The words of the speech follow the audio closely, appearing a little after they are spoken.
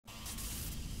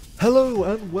Hello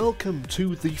and welcome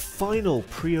to the final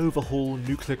pre-overhaul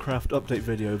NuclearCraft update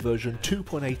video, version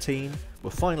 2.18. We're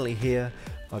finally here.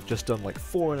 I've just done like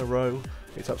 4 in a row.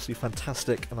 It's absolutely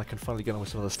fantastic and I can finally get on with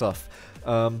some other stuff.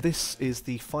 This is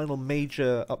the final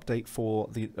major update for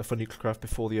NuclearCraft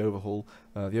before the overhaul.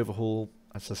 The overhaul,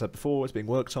 as I said before, is being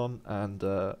worked on, and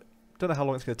don't know how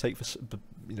long it's going to take for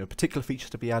particular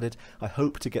features to be added. I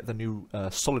hope to get the new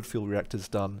solid fuel reactors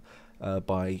done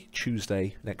by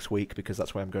Tuesday next week, because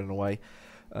that's where I'm going away.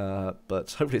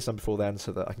 But hopefully it's done before then,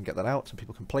 so that I can get that out and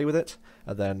people can play with it,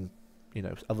 and then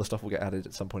other stuff will get added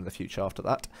at some point in the future after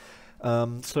that.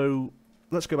 So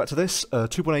let's go back to this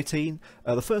 2.18.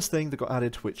 The first thing that got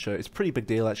added, which is a pretty big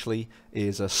deal actually,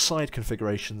 is side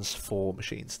configurations for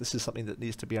machines. This is something that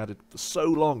needs to be added for so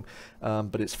long,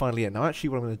 but it's finally in. Now actually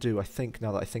what I'm going to do, I think,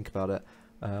 now that I think about it,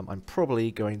 I'm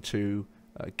probably going to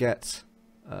get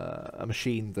a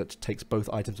machine that takes both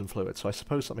items and fluids. So I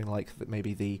suppose something like that,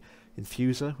 maybe the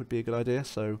infuser would be a good idea.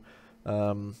 So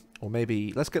or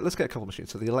maybe let's get a couple of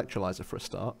machines. So the electrolyzer for a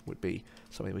start would be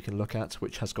something we can look at,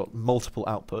 which has got multiple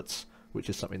outputs, which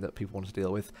is something that people want to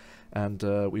deal with. And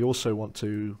we also want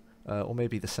to, or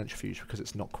maybe the centrifuge, because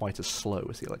it's not quite as slow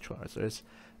as the electrolyzer is.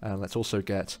 And let's also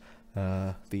get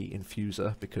the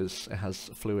infuser, because it has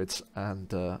fluids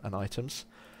and items.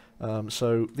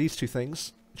 So these two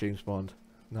things, James Bond.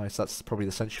 Nice, that's probably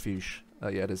the centrifuge.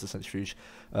 Yeah, it is the centrifuge.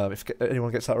 If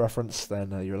anyone gets that reference,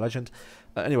 then you're a legend.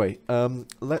 Anyway,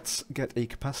 let's get a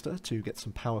capacitor to get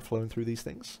some power flowing through these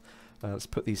things. Let's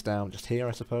put these down just here,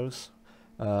 I suppose.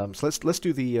 So let's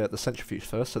do the centrifuge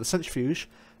first. So the centrifuge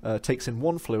takes in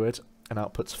 1 fluid and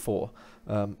outputs 4.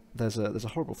 There's a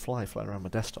horrible fly flying around my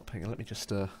desktop. Hang on, let me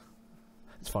just.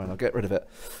 It's fine. I'll get rid of it.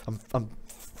 I'm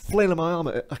flailing my arm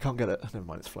at it. I can't get it. Never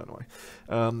mind. It's flown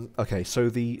away. Okay.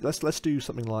 So let's do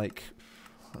something like.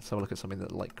 Let's have a look at something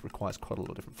that requires quite a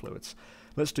lot of different fluids.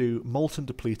 Let's do molten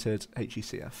depleted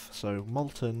HECF. So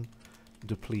molten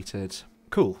depleted.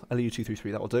 Cool.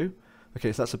 LU233. That will do.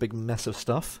 Okay. So that's a big mess of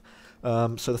stuff.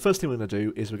 So the first thing we're going to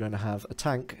do is we're going to have a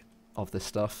tank of this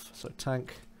stuff. So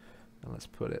tank, and let's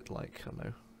put it like, I don't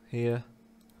know, here.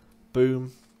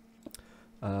 Boom.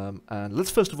 And let's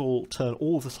first of all turn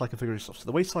all of the slide configurations off. So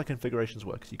the way slide configurations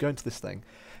work is you go into this thing,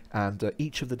 and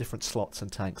each of the different slots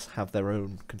and tanks have their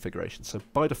own configuration. So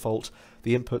by default,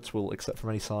 the inputs will accept from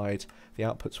any side, the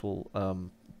outputs will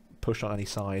push on any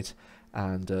side,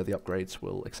 and the upgrades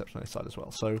will accept from any side as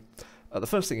well. So the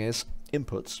first thing is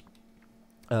inputs.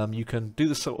 You can do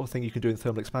the sort of thing you can do in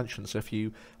thermal expansion. So if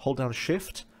you hold down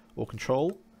Shift or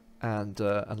Control and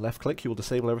left click, you will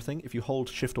disable everything. If you hold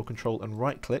Shift or Control and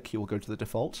right click, you will go to the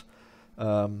default.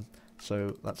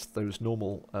 So that's those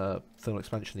normal thermal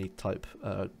expansion-y type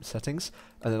settings.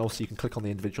 And then also you can click on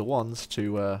the individual ones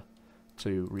to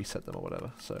reset them or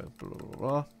whatever. So blah, blah,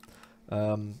 blah,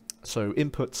 blah. So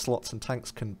input slots and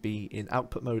tanks can be in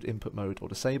output mode, or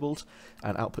disabled,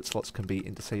 and output slots can be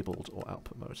in disabled or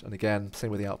output mode. And again, same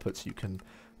with the outputs, you can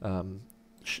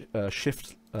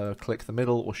shift click the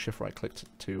middle or shift right click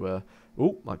to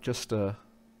oh, I've just oh,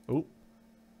 what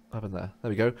happened there? There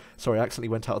we go. Sorry, I accidentally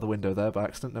went out of the window there by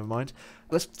accident, never mind.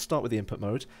 Let's start with the input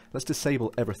mode. Let's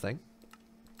disable everything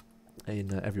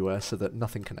in everywhere so that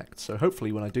nothing connects. So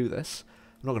hopefully when I do this,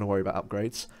 I'm not going to worry about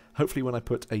upgrades. Hopefully when I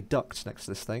put a duct next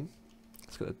to this thing,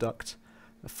 let's get a duct,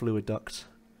 a fluid duct.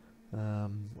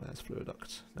 Where's fluid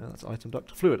duct? No, that's item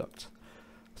duct, fluid duct.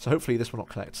 So hopefully this will not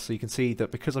connect. So you can see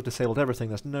that because I've disabled everything,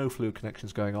 there's no fluid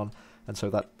connections going on, and so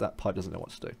that pipe doesn't know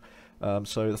what to do.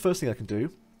 So the first thing I can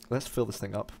do, let's fill this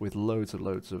thing up with loads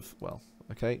of, well,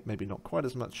 okay, maybe not quite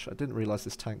as much. I didn't realise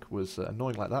this tank was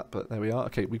annoying like that, but there we are.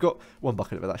 Okay, we've got 1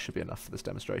 bucket of it. That should be enough for this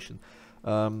demonstration.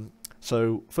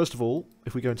 So first of all,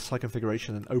 if we go into slide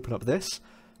configuration and open up this,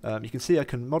 you can see I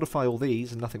can modify all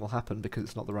these and nothing will happen because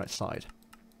it's not the right side.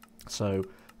 So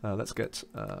let's get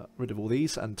rid of all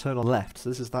these and turn on left. So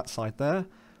this is that side there.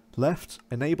 Left,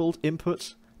 enabled,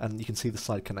 input, and you can see the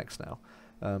side connects now.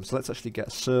 So let's actually get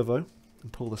a servo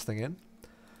and pull this thing in.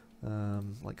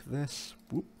 Like this.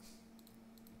 Whoop.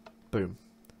 Boom.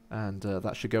 And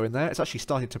that should go in there. It's actually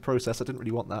starting to process. I didn't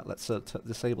really want that. Let's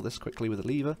disable this quickly with a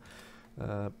lever.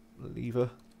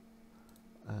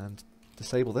 And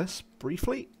disable this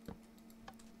briefly.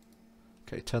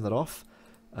 Okay, turn that off,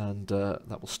 and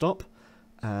that will stop,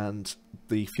 and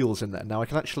the fuel's in there. Now I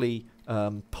can actually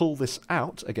pull this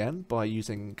out again by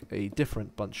using a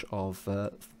different bunch of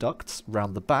ducts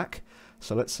round the back.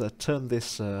 So let's turn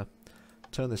this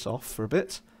off for a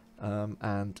bit,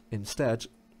 and instead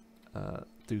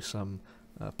do some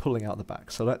pulling out the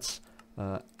back. So let's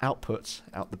output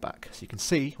out the back. So you can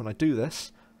see when I do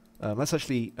this, let's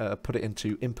actually put it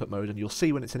into input mode, and you'll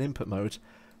see when it's in input mode,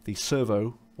 the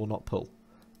servo will not pull.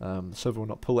 The server will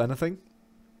not pull anything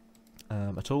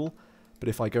at all. But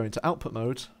if I go into output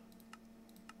mode,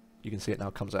 you can see it now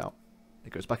comes out.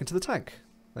 It goes back into the tank.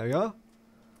 There we are.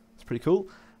 It's pretty cool.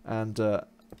 And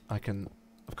I can,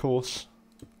 of course,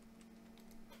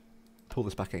 pull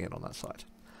this back in on that side.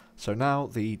 So now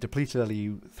the depleted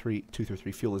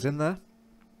LU233 fuel is in there.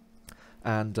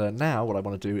 And now what I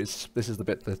want to do is, this is the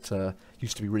bit that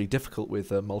used to be really difficult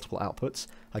with multiple outputs.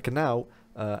 I can now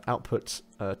output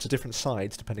to different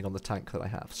sides depending on the tank that I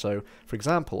have. So, for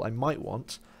example, I might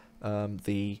want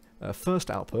the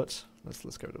first output,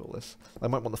 let's go to all this. I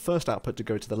might want the first output to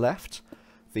go to the left,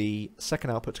 the second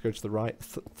output to go to the right,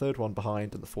 third one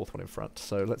behind, and the fourth one in front.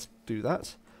 So let's do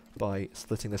that by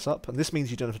splitting this up. And this means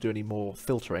you don't have to do any more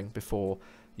filtering before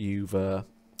you've...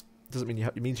 doesn't mean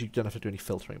it means you don't have to do any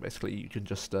filtering. Basically, you can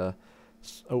just.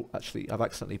 Oh, actually, I've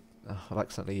accidentally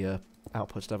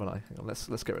outputted, haven't I? Hang on,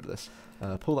 let's get rid of this.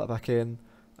 Pull that back in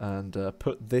and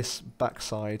put this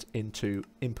backside into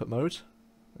input mode.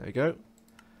 There we go.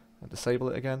 And disable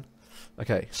it again.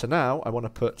 Okay, so now I want to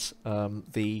put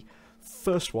the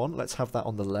first one. Let's have that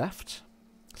on the left.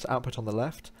 So output on the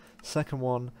left. Second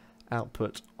one,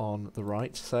 output on the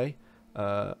right. Say.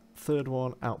 Third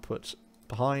one, output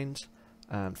behind.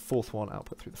 And fourth one,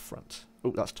 output through the front.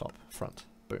 Oh, that's top, front,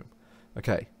 boom.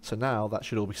 Okay, so now that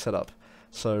should all be set up.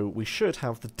 So we should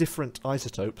have the different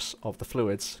isotopes of the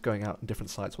fluids going out in different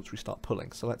sides once we start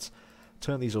pulling. So let's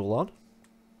turn these all on.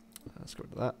 Let's go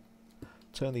to that.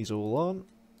 Turn these all on.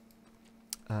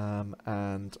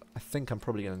 And I think I'm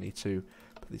probably going to need to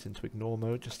put these into ignore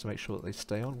mode just to make sure that they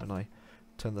stay on when I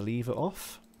turn the lever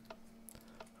off.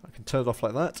 I can turn it off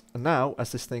like that, and now,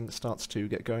 as this thing starts to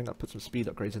get going, I'll put some speed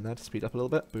upgrades in there to speed up a little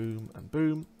bit. Boom, and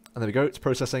boom. And there we go, it's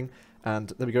processing,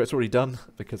 and there we go, it's already done,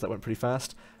 because that went pretty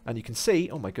fast. And you can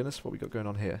see, oh my goodness, what we got going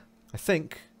on here. I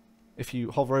think, if you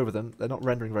hover over them, they're not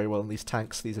rendering very well in these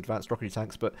tanks, these advanced rocketry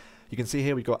tanks, but you can see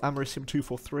here we've got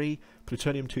americium-243,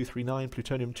 plutonium-239,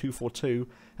 plutonium-242,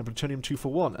 and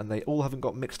plutonium-241, and they all haven't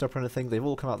got mixed up or anything, they've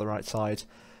all come out the right side.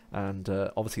 And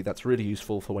obviously that's really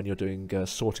useful for when you're doing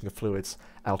sorting of fluids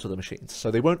out of the machines. So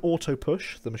they won't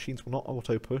auto-push, the machines will not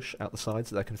auto-push out the sides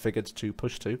that they're configured to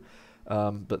push to,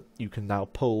 but you can now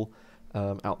pull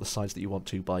out the sides that you want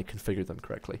to by configuring them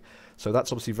correctly. So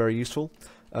that's obviously very useful.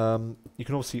 You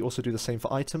can obviously also do the same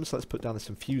for items. So let's put down this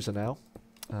infuser now.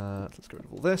 Let's get rid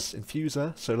of all this.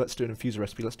 Infuser, so let's do an infuser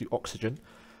recipe, let's do oxygen.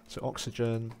 So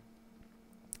oxygen...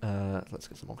 let's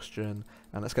get some oxygen,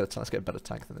 and let's get a better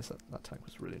tank than this. That tank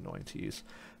was really annoying to use.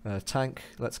 Tank,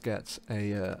 let's get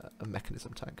a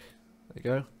mechanism tank. There you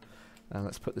go. And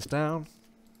let's put this down,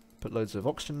 put loads of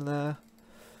oxygen in there,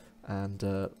 and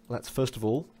let's first of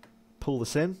all pull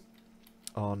this in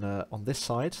on this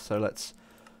side. So let's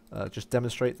just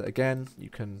demonstrate that again. You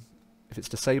can, if it's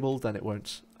disabled, then it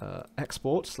won't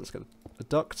export. So let's get a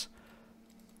duct.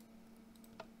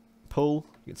 Pull.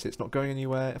 You can see it's not going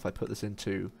anywhere. If I put this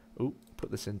into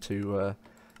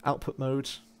output mode,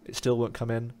 it still won't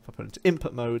come in. If I put it into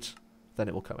input mode, then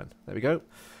it will come in. There we go.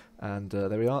 And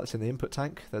there we are. It's in the input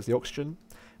tank. There's the oxygen.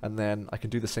 And then I can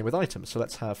do the same with items. So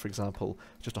let's have, for example,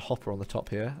 just a hopper on the top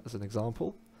here as an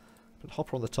example. Put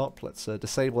hopper on the top. Let's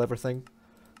disable everything.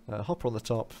 Hopper on the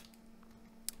top.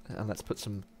 And let's put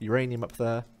some uranium up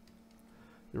there.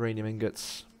 Uranium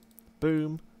ingots.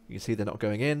 Boom. You can see they're not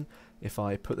going in. If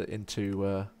I put it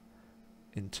into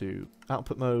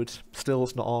output mode, still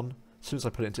it's not on. As soon as I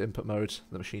put it into input mode,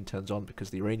 the machine turns on because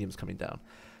the uranium's coming down.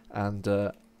 And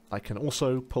I can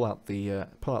also pull out the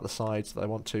sides that I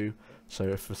want to. So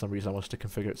if for some reason I wanted to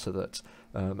configure it so that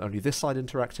only this side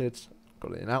interacted, I've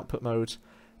got it in output mode,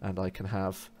 and I can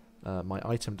have my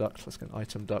item duct. Let's get an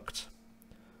item duct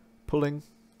pulling.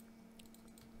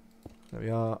 There we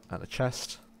are, and a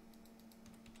chest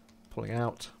pulling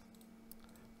out.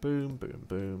 Boom, boom,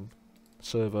 boom,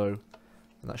 servo,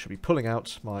 and that should be pulling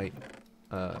out my,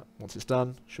 once it's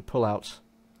done, should pull out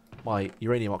my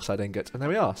uranium oxide ingot, and there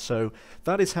we are. So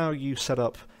that is how you set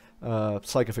up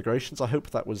side configurations. I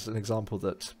hope that was an example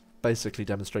that basically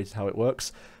demonstrated how it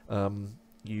works.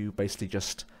 You basically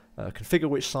just configure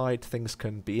which side things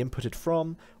can be inputted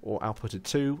from or outputted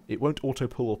to. It won't auto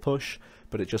pull or push,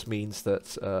 but it just means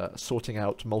that sorting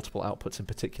out multiple outputs in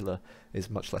particular is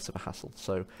much less of a hassle.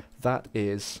 So that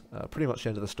is pretty much the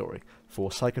end of the story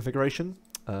for side configuration.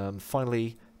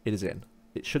 Finally, it is in.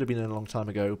 It should have been in a long time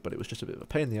ago, but it was just a bit of a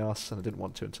pain in the ass, and I didn't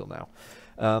want to until now.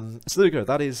 So there we go.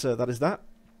 That is that.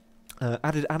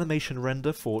 Added animation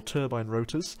render for turbine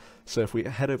rotors. So if we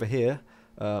head over here,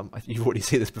 you've already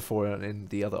seen this before in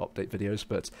the other update videos,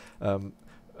 but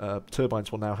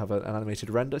turbines will now have an animated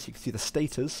render, so you can see the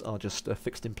stators are just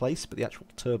fixed in place, but the actual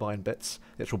turbine bits,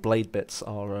 the actual blade bits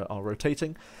are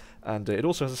rotating, and it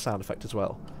also has a sound effect as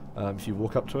well. If you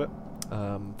walk up to it,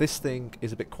 this thing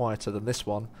is a bit quieter than this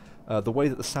one. The way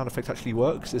that the sound effect actually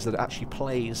works is that it actually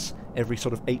plays every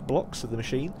sort of 8 blocks of the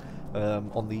machine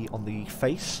on the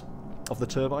face of the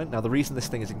turbine. Now the reason this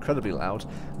thing is incredibly loud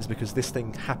is because this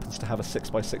thing happens to have a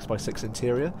 6x6x6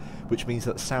 interior, which means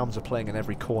that sounds are playing in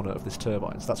every corner of this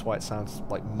turbine, so that's why it sounds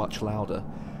like much louder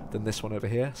than this one over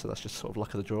here, so that's just sort of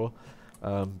luck of the draw.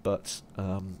 But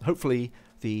hopefully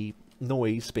the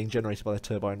noise being generated by the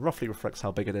turbine roughly reflects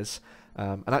how big it is,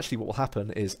 and actually what will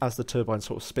happen is as the turbine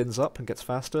sort of spins up and gets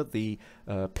faster, the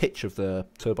pitch of the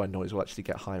turbine noise will actually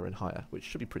get higher and higher, which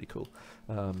should be pretty cool.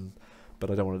 But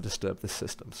I don't want to disturb this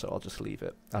system, so I'll just leave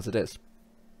it as it is.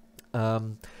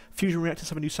 Fusion reactors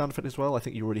have a new sound effect as well. I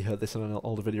think you already heard this in an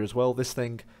older video as well. This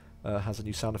thing has a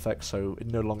new sound effect, so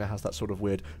it no longer has that sort of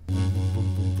weird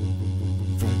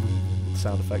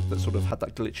sound effect that sort of had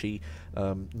that glitchy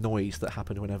noise that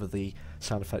happened whenever the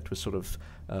sound effect was sort of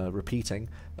repeating.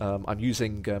 I'm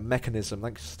using Mechanism,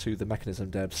 thanks to the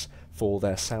Mechanism devs, for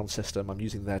their sound system. I'm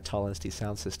using their Tile Entity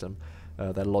sound system,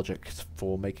 their logic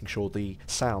for making sure the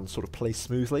sounds sort of play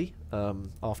smoothly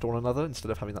after one another,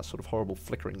 instead of having that sort of horrible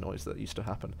flickering noise that used to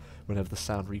happen whenever the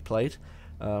sound replayed.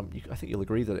 I think you'll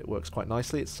agree that it works quite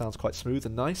nicely. It sounds quite smooth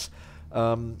and nice.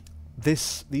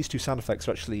 These two sound effects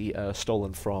are actually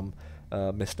stolen from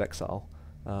Mist Exile,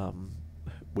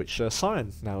 which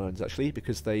Cyan now owns actually,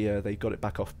 because they got it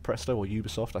back off Presto or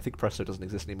Ubisoft. I think Presto doesn't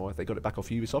exist anymore. They got it back off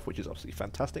Ubisoft, which is absolutely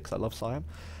fantastic, because I love Cyan.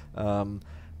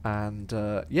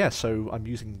 Yeah, so I'm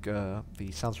using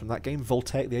the sounds from that game,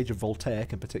 Voltaic, the Age of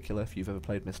Voltaic in particular. If you've ever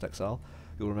played Mist Exile,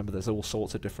 you'll remember there's all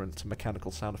sorts of different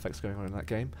mechanical sound effects going on in that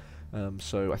game.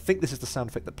 So I think this is the sound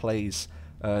effect that plays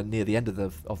near the end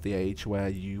of the Age, where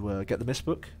you get the Mist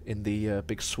Book in the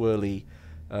big swirly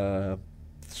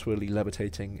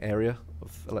levitating area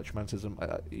of electromagnetism.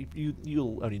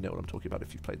 You'll only know what I'm talking about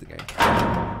if you've played the game.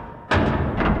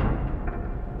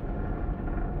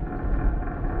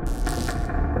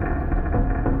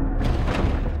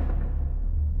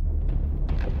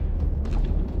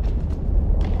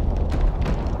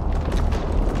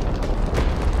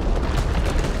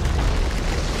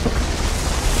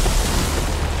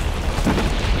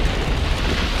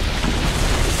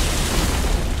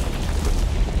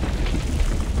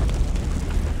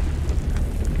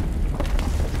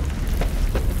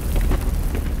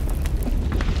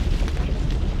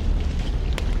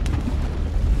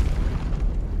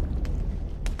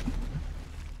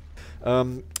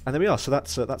 And there we are. So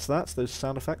that's those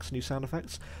sound effects, new sound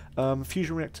effects.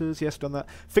 Fusion reactors, yes, done that.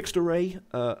 Fixed array.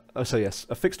 So yes,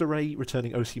 a fixed array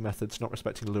returning OC methods, not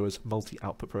respecting Lure's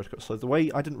multi-output protocol. So the way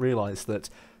I didn't realise that.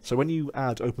 So when you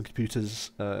add Open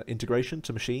Computer's integration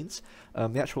to machines,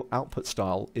 the actual output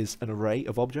style is an array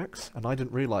of objects, and I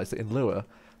didn't realise that in Lure,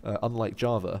 unlike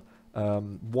Java,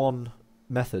 one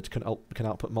method can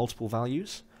output multiple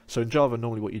values. So in Java,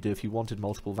 normally what you do if you wanted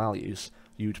multiple values,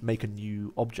 you'd make a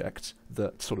new object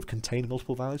that sort of contained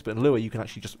multiple values. But in Lua, you can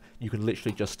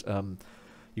literally just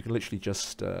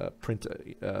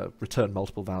return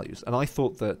multiple values. And I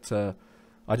thought that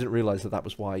I didn't realize that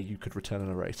was why you could return an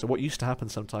array. So what used to happen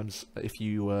sometimes if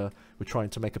you were trying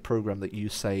to make a program that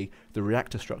used, say, the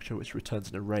reactor structure, which returns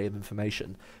an array of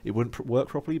information, it wouldn't work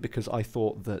properly, because I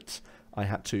thought that I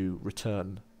had to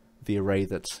return the array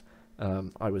that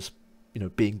I was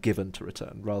being given to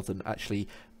return, rather than actually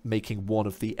making one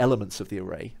of the elements of the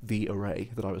array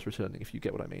that I was returning, if you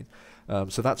get what I mean.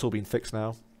 So that's all been fixed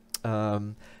now.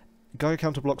 Geiger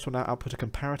counter blocks will now output a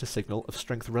comparator signal of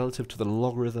strength relative to the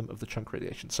logarithm of the chunk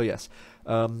radiation. So yes,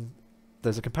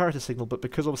 there's a comparator signal, but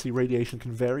because obviously radiation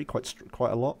can vary quite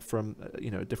a lot from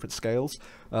different scales,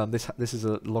 this is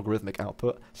a logarithmic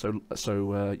output. So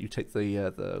you take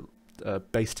the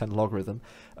base 10 logarithm.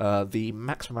 The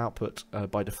maximum output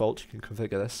by default, you can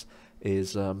configure this,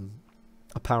 is a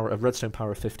redstone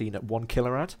power of 15 at 1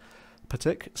 kilorad per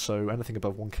tick. So anything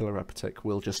above 1 kilorad per tick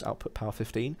will just output power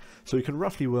 15. So you can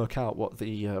roughly work out what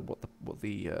the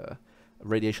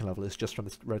radiation level is just from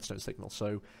the redstone signal.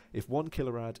 So if 1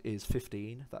 kilorad is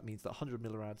 15, that means that 100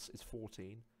 millirads is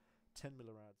 14, 10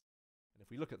 millirads. And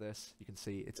if we look at this, you can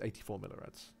see it's 84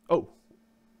 millirads. Oh,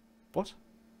 what?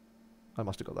 I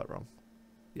must have got that wrong.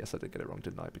 Yes, I did get it wrong,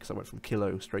 didn't I? Because I went from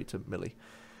kilo straight to milli.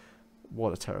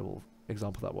 What a terrible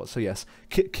example that was. So yes,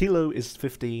 kilo is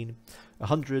 15,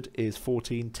 100 is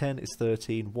 14, 10 is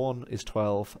 13, 1 is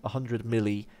 12, 100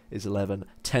 milli is 11,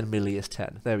 10 milli is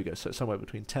 10. There we go. So somewhere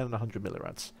between 10 and 100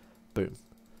 millirads. Boom.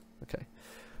 Okay.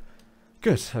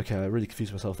 Good. Okay, I really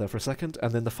confused myself there for a second.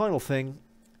 And then the final thing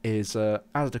is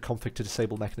added a config to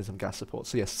disable mechanism gas support.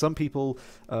 So yes, some people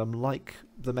like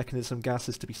the mechanism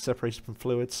gases to be separated from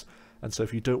fluids, and so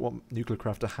if you don't want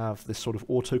NuclearCraft to have this sort of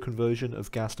auto conversion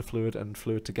of gas to fluid and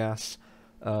fluid to gas,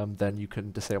 then you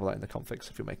can disable that in the configs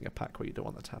if you're making a pack where you don't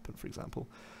want that to happen, for example.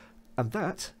 And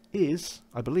that is,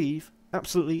 I believe,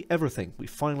 absolutely everything. We've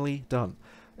finally done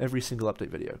every single update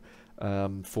video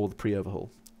for the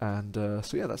pre-overhaul. And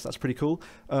so yeah, that's pretty cool.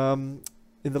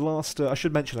 In the last, I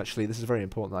should mention actually, this is very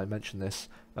important that I mention this.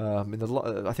 I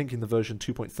think in the version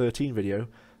 2.13 video,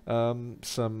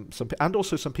 and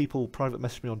also some people private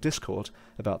messaged me on Discord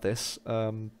about this.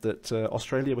 That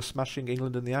Australia was smashing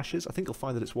England in the Ashes. I think you'll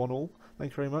find that it's 1-1.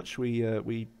 Thank you very much.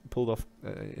 We pulled off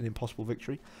an impossible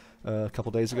victory a couple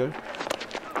of days ago. Ready?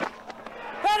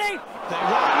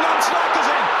 Non-strikers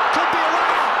in. Could be a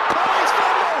runner. Oh,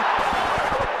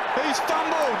 he's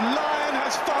fumbled. Lion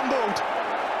has fumbled.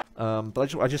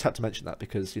 But I just had to mention that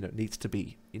because it needs to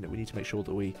be, we need to make sure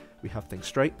that we have things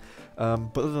straight.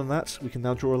 But other than that, we can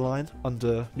now draw a line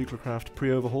under NuclearCraft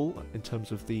pre-overhaul in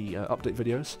terms of the update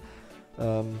videos.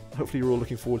 Hopefully you're all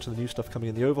looking forward to the new stuff coming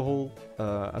in the overhaul.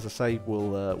 As I say,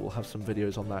 we'll have some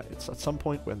videos on that. It's at some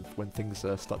point when things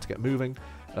start to get moving.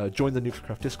 Join the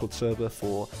NuclearCraft Discord server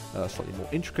for slightly more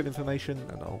intricate information,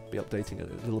 and I'll be updating it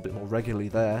a little bit more regularly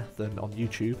there than on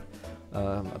YouTube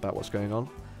about what's going on.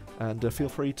 And feel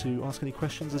free to ask any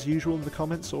questions as usual in the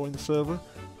comments or in the server.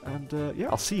 And yeah,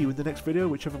 I'll see you in the next video,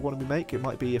 whichever one we make. It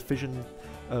might be a fission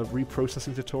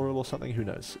reprocessing tutorial or something, who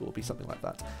knows. It will be something like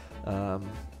that.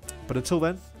 But until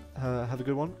then, have a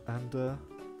good one, and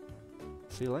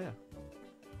see you later.